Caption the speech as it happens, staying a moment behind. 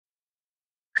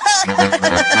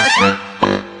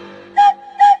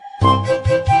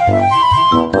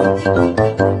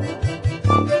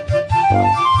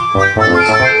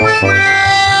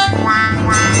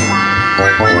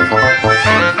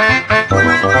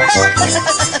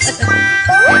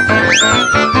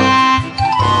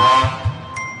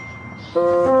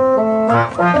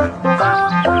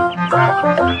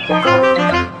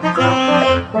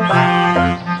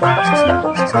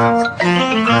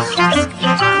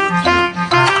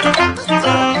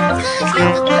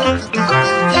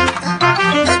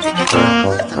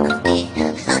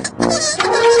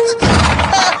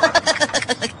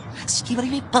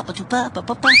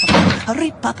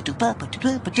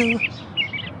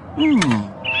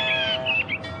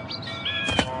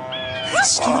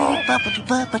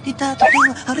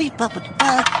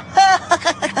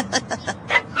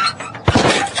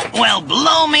Well,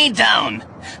 blow me down.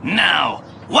 Now,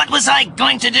 what was I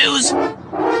going to do?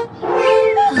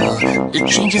 It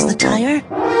changes the tire?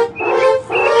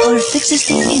 Or fixes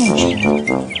the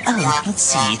engine? Oh, let's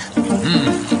see.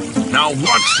 Now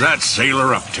what's that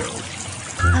sailor up to?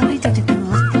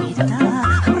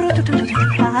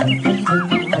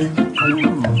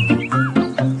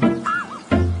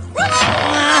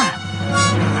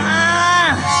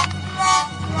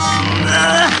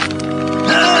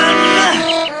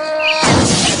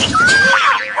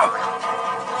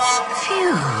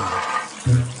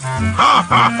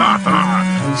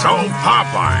 So,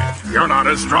 Popeye, you're not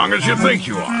as strong as you think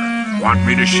you are. Want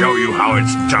me to show you how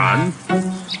it's done?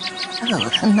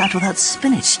 Oh, not without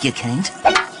spinach, you can't.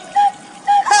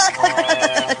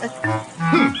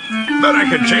 Bet I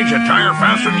can change a tire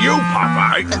faster than you,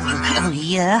 Popeye. Oh,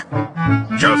 yeah?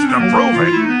 Just to prove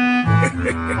it.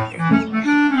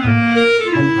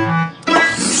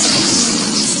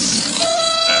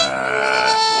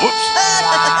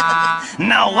 Whoops.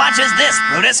 Now watch as this,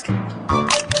 Brutus.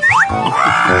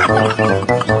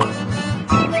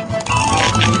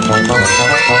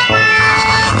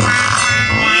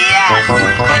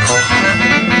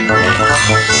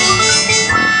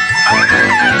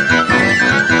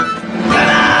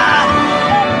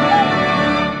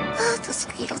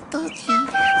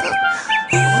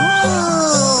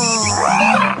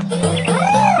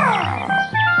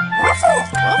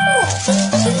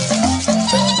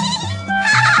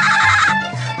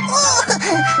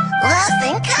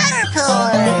 Laughing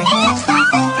caterpillar.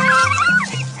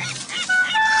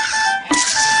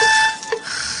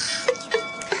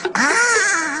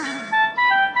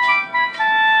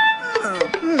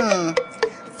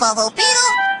 Follow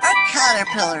beetle or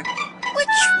caterpillar?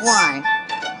 Which one?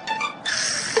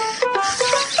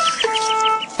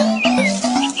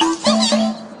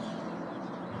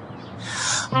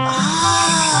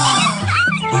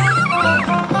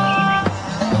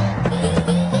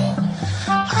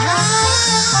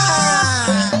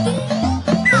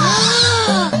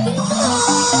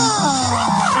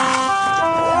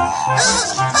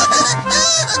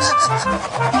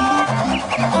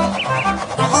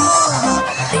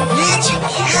 Magic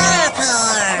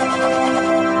caterpillar.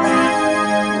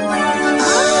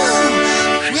 Oh,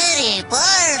 pretty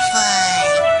butterfly.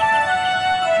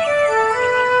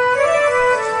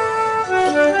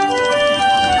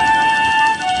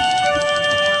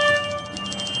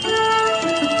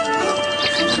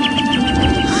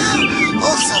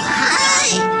 Oh, so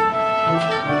high.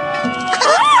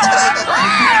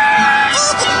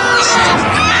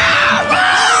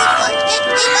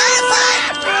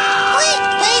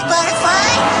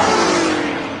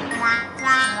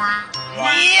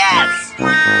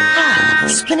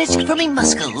 Spinach for me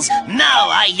muscles. Now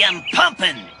I am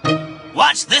pumping.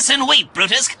 Watch this and wait,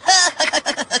 Brutus.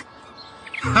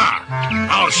 Ha!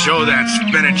 I'll show that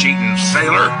spinach-eating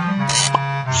sailor.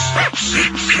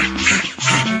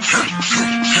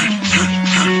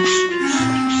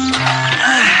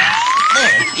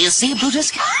 There, you see,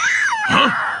 Brutus?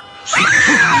 Huh?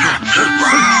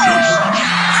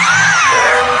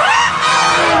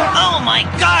 Oh my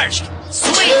gosh!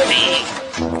 Sweet pea!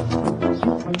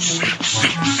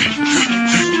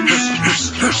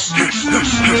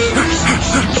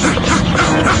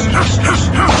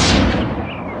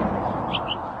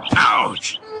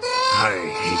 Ouch! I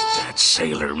hate that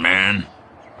sailor, man.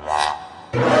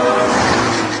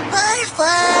 Butterfly!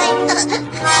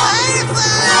 Butterfly!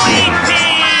 Sweet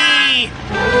pea!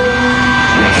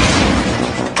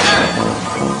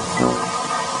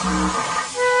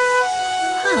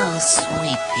 Oh,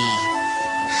 sweet pea.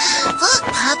 Look,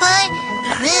 Popeye!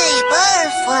 Pretty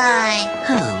butterfly!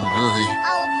 Oh, boy.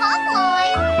 Oh,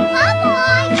 Popeye!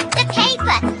 Popeye! The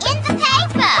paper! In the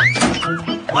paper!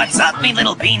 What's up, me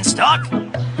little beanstalk? $1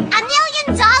 million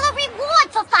reward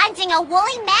for finding finding a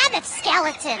woolly mammoth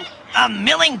skeleton.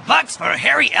 $1,000,000 for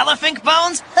hairy elephant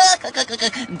bones?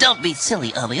 Don't be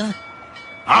silly, Olive.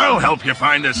 I'll help you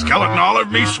find the skeleton,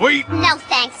 Olive, me sweet. No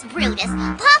thanks, Brutus.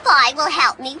 Popeye will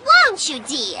help me, won't you,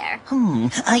 dear?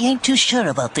 I ain't too sure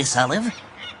about this, Olive.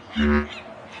 Well,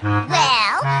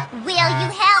 will you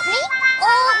help me,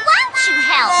 or won't you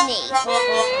help me?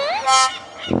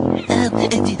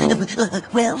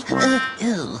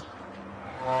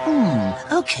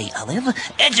 Okay, Olive.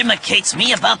 Edumacates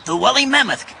me about the woolly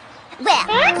mammoth. Well,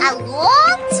 a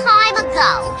long time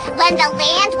ago, when the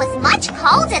land was much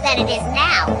colder than it is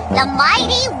now, the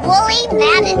mighty woolly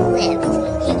mammoth lived.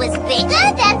 He was bigger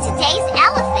than today's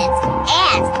elephant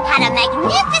and had a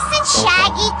magnificent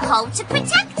shaggy coat to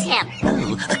protect him.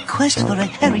 Oh, a quest for a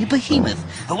hairy behemoth.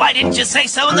 Why didn't you say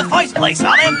so in the first place,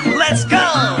 Olive? Let's go!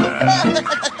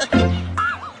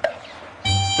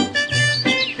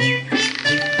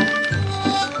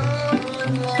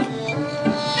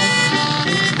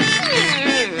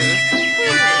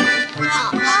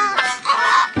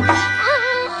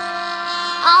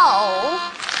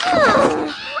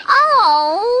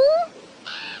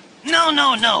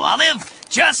 No, Olive.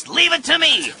 Just leave it to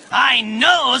me. I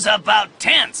knows about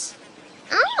tents.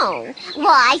 Oh,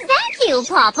 why, thank you,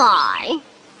 Popeye.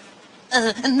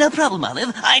 No problem,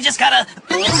 Olive. I just gotta...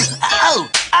 Ow!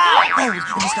 Ow! I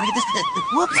just gotta get this...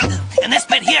 whoops. And this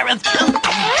bit here... That's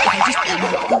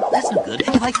no good.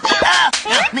 If I...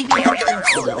 maybe... Oh,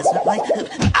 no, that's not right.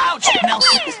 Ouch! No.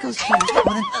 This goes here.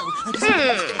 Well,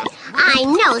 then, I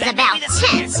knows about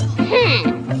tents.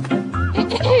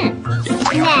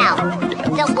 Now,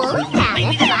 the woolly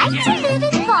mammoth likes to live in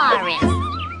forests.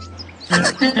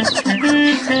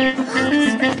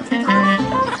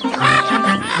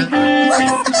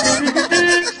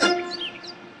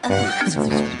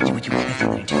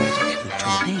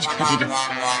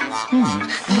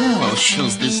 Now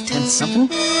shows this tent something.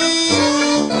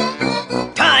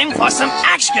 Time for some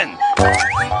action!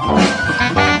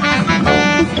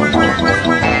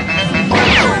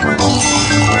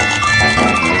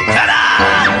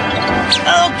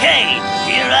 Okay,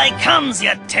 here I comes,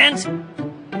 you tent.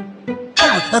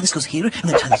 Oh, this goes here, and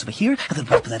then tie this over here, and then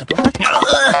put that up.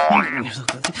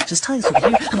 Just tie this over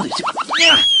here.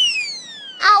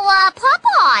 Oh,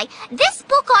 Popeye, this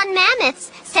book on mammoths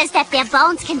says that their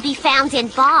bones can be found in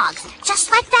bogs,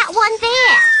 just like that one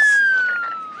there.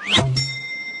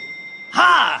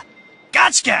 Ha!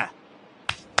 Gotcha!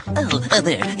 Oh,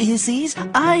 there. You see?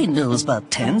 I knows about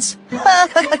tents.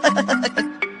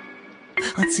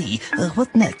 Let's see,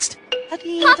 what next?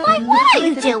 Popeye, what are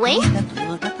you doing?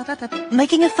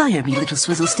 Making a fire, me little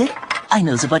swizzle stick. I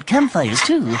knows about campfires,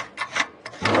 too.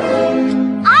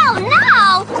 Oh,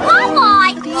 no!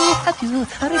 Popeye!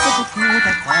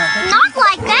 Not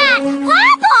like that!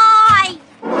 Popeye!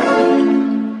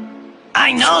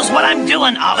 I knows what I'm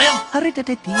doing, Olive. But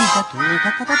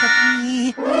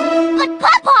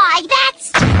Popeye,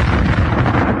 that's...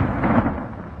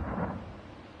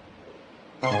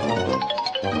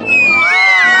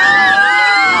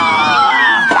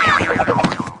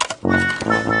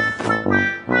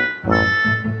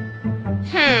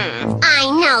 I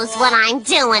knows what I'm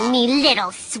doing, me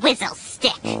little swizzle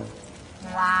stick.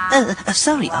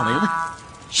 Sorry, Olive.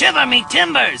 Shiver me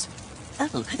timbers!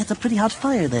 Oh, it's a pretty hot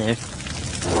fire there.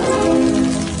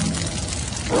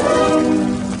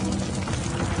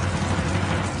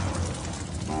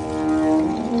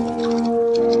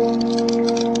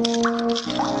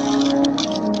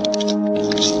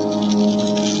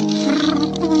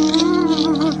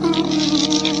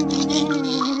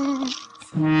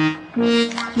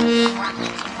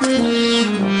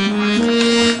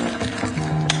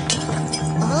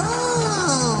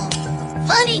 Oh,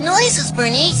 funny noises,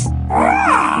 Bernice.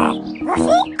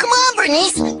 Come on,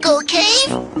 Bernice, go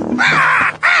cave.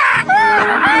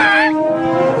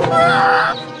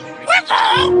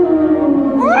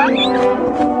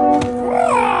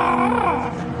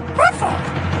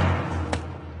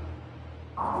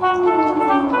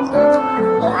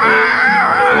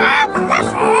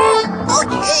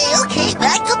 Okay,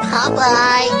 back to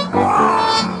Popeye.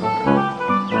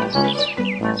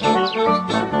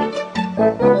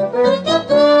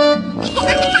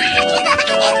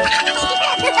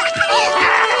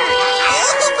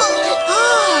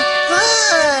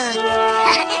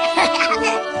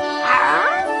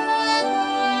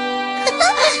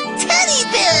 Teddy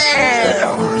bear!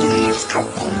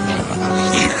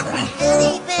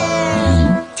 Teddy bear!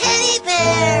 Teddy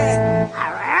bear!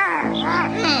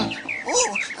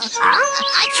 Ooh,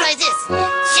 I try this.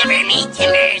 Shiver me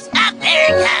timbers! Up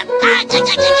there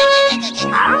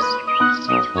come!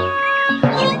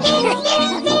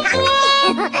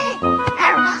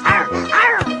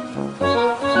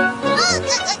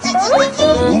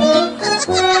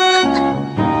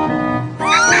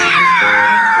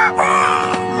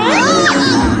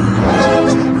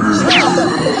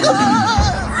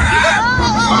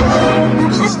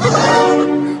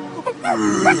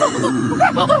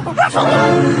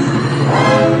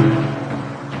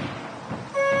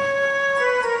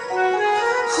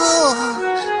 Oh,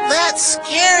 that's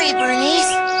scary,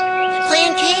 Bernice.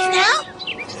 Playing cave now?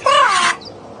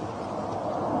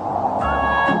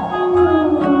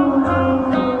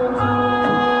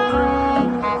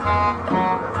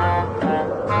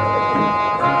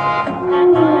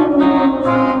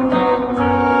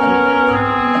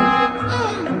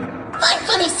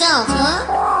 Funny sounds, huh?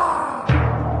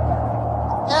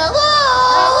 Hello?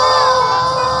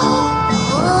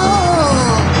 Oh,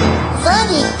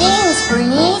 funny things,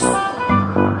 Bernice.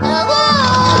 Hello?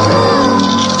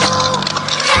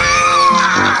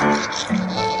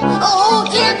 Oh,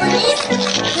 dear, Bernice.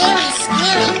 Very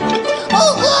scary.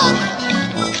 Oh, look!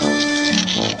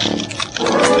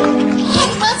 We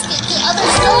must get the other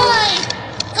side.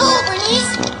 Go,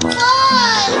 Bernice. Fly!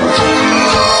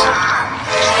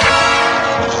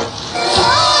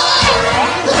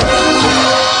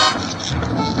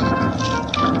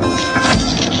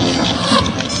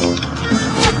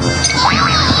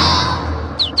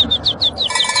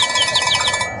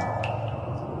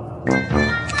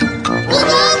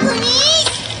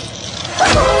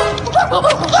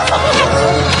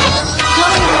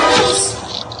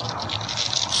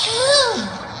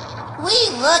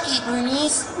 Lucky,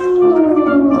 Bernice. Ooh,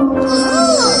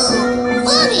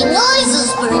 funny noises,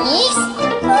 Bernice.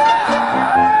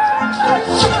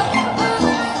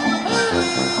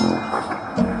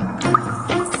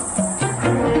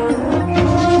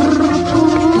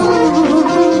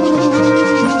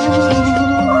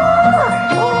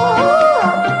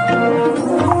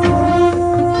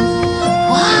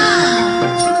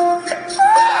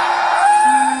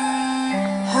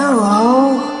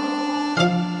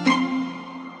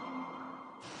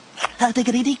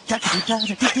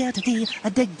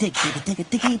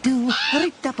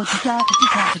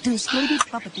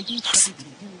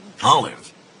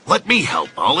 Olive, let me help,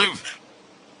 Olive.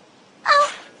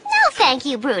 Oh, no thank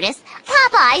you, Brutus.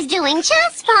 Popeye's doing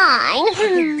just fine.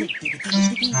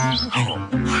 Oh.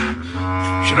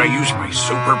 Should I use my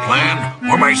super plan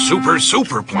or my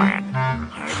super plan?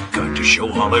 I've got to show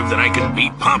Olive that I can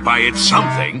beat Popeye at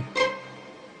something.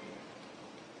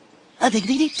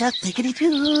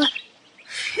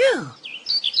 Phew.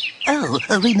 Oh,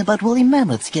 reading about woolly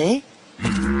mammoths, eh?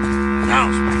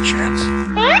 Now's my chance.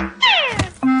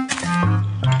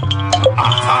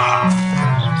 Aha!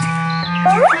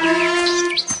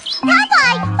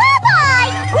 Popeye!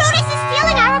 Popeye! Brutus is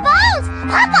stealing our bones!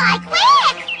 Popeye,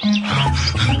 quick!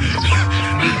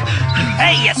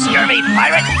 Hey, you scurvy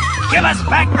pirate! Give us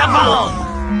back the bone!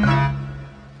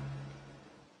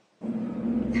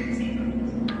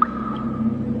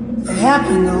 It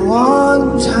happened a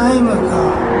long time ago.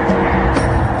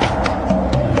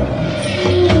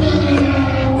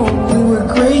 We were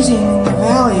grazing in the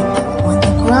valley when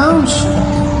the ground shook.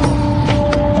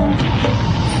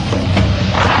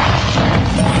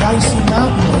 The icy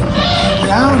mountain came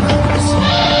down on us.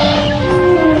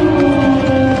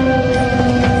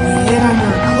 We hid under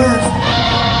a cliff,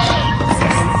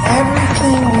 and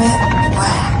everything went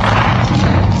black.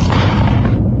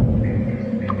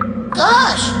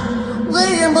 Gosh, where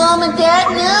are your mom and dad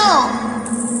now?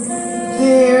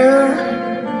 There.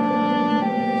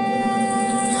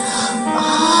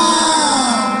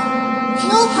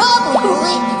 No problem,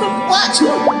 Bully. Watch,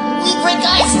 we break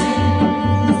ice.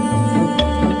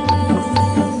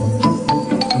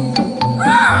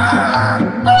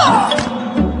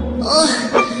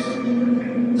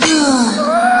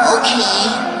 Okay.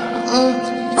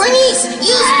 Bernice,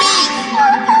 you speak.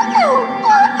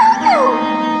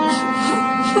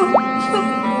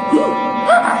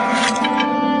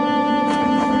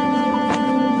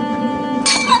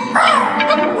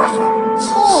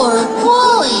 Poor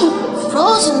Bully.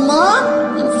 Frozen Mom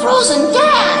and Frozen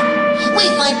Dad. We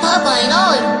find Popeye and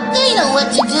Olive. They know what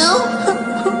to do.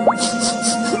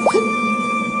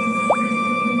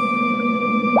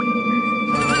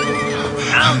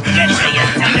 I'll get you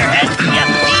tenderhead, you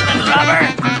thieving robber!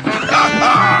 Ha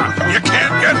ha! You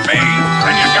can't get me,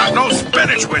 and you got no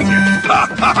spinach with you. Ha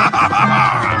ha ha ha ha!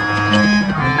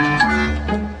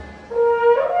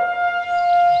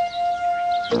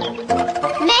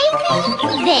 Maybe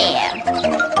there.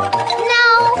 No,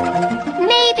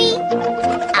 maybe.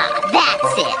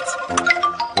 That's it.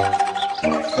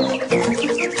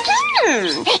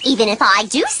 Even if I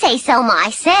do say so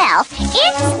myself,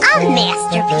 it's a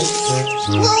masterpiece.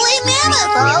 Woolly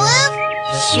Mammoth, Olive.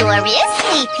 Sure is,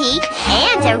 Sleepy,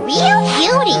 and a real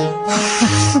beauty.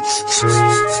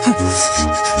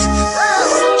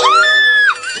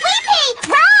 Sleepy,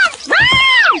 run,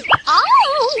 run!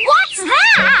 Oh, what's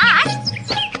that?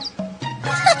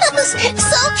 It's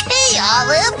okay,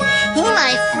 Olive. You're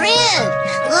my friend.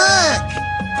 Look.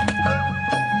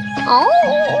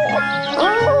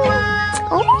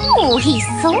 Oh, he's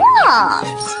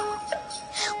soft.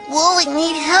 Wooly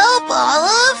need help,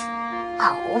 Olive.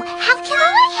 Oh, how can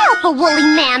I help a woolly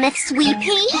mammoth, Sweet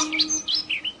Pea?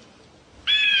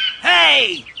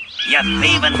 Hey! You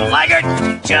thieving blackguard!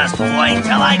 Just wait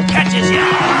till I catches you!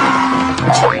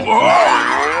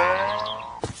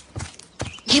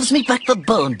 Gives me back the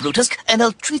bone, Brutus, and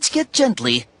I'll treat you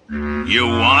gently. You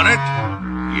want it?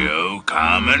 You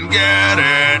come and get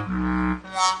it.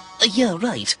 Yeah,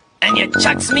 right. And you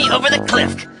chucks me over the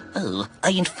cliff. Oh,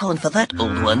 I ain't falling for that,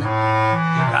 old one.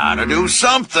 Gotta do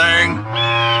something.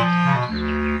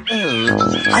 Oh,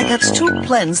 I got 2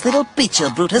 plans that'll beat you,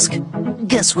 Brutus.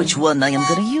 Guess which one I am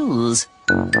gonna use.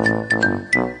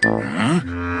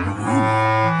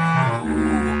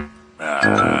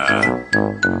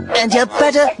 And you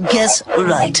better guess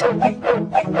right.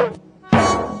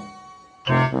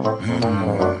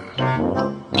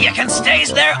 You can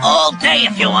stays there all day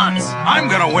if you want. I'm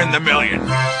gonna win the million.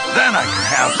 Then I can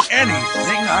have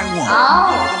anything I want.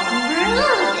 Oh,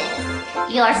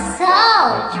 Brutus, you're so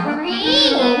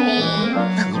dreamy.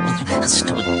 Oh,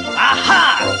 stupid. Aha!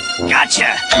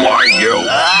 Gotcha! Why, you?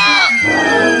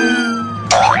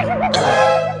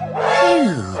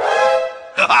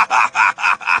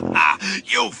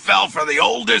 You fell for the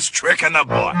oldest trick in the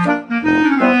book.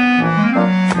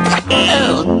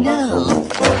 Oh, no.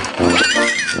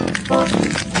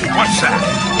 What's that?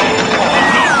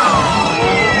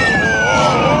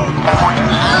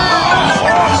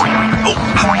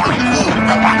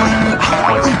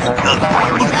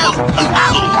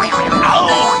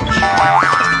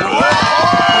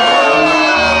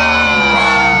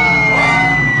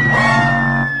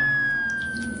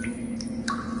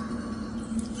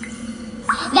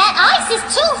 That ice is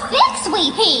too thick,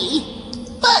 Sweet Pea.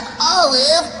 But,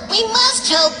 Olive, we must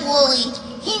help Wooly.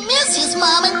 He misses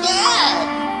Mom and Dad.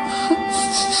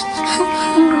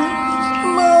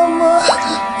 Mama,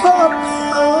 Papa.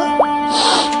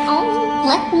 Oh,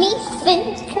 let me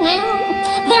think now.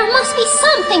 There must be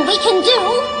something we can do.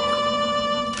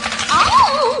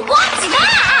 Oh, what's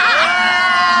that?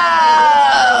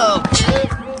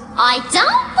 I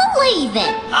don't believe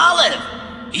it. Olive,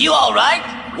 you all right?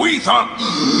 We thought...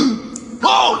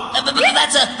 Oh!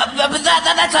 That's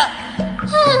a...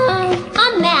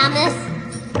 A mammoth.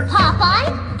 Popeye,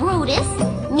 Brutus,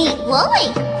 meet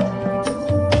Wooly.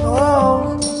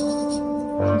 Hello.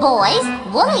 Boys,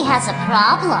 Wooly has a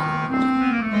problem.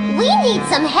 We need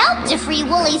some help to free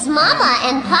Wooly's mama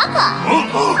and papa.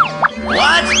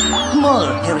 What?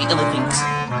 More hairy elephants.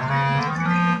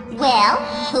 Well,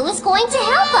 who is going to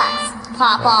help us?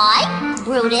 Popeye?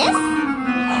 Brutus?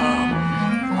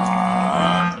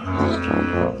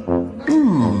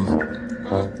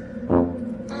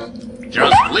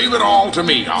 Just leave it all to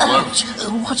me, Olive. Ouch!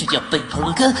 Watch it, you big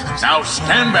palooka. Now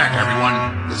stand back,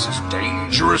 everyone. This is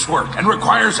dangerous work and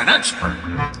requires an expert.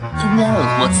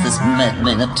 Now, what's this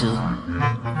madman up to?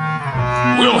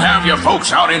 We'll have you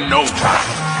folks out in no time.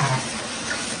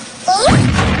 Oh,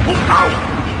 ow.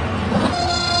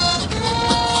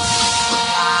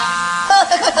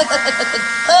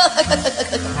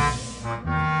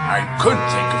 I could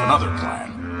think of another plan.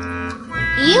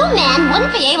 You men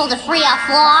wouldn't be able to free a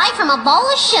fly from a bowl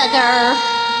of sugar.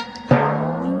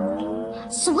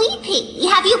 Sweet Pea,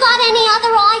 have you got any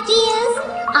other ideas?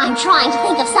 I'm trying to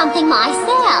think of something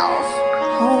myself.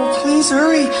 Oh, please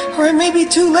hurry, or it may be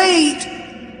too late.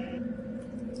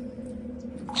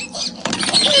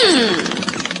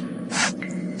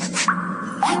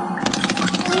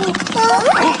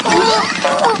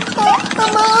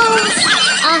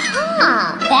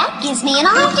 Aha! That gives me an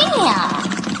idea.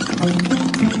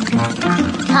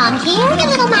 Come here, you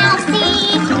little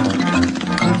mousey.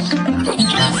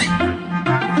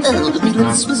 Oh, me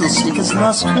little swizzle stick has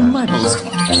lost her marbles.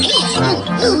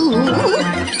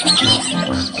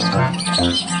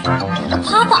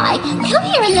 Popeye, come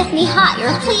here and lift me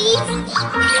higher, please.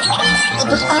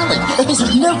 But Olive, this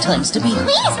is no times to be...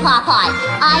 Please, Popeye.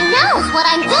 I knows what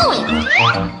I'm doing.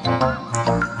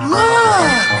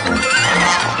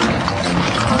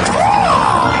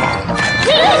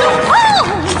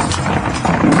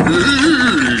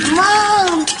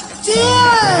 Mom!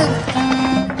 Dad!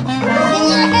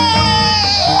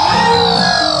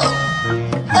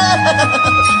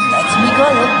 That's me,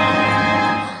 Goyle.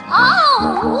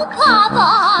 Oh,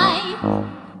 Popeye.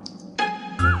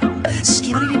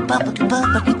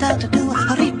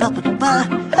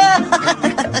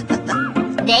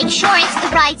 Make sure it's the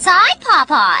right side,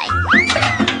 Popeye.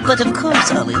 But of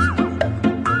course, Olive.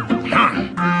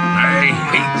 I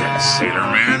hate that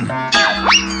Sailorman.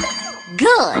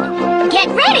 Good. Get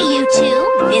ready, you two.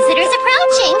 Visitors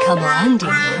approaching. Come on, dear.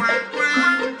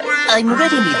 I'm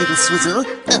ready, me little swizzle.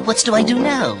 What do I do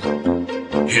now?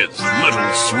 It's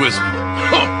Little Swizzle.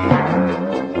 Huh.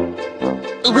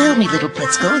 Well, me little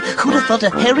Pretzel, who'd have thought a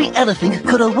hairy elephant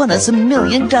could have won us $1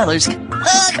 million? Shiver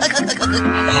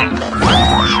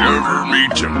me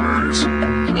timbers.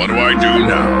 What do I do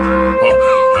now?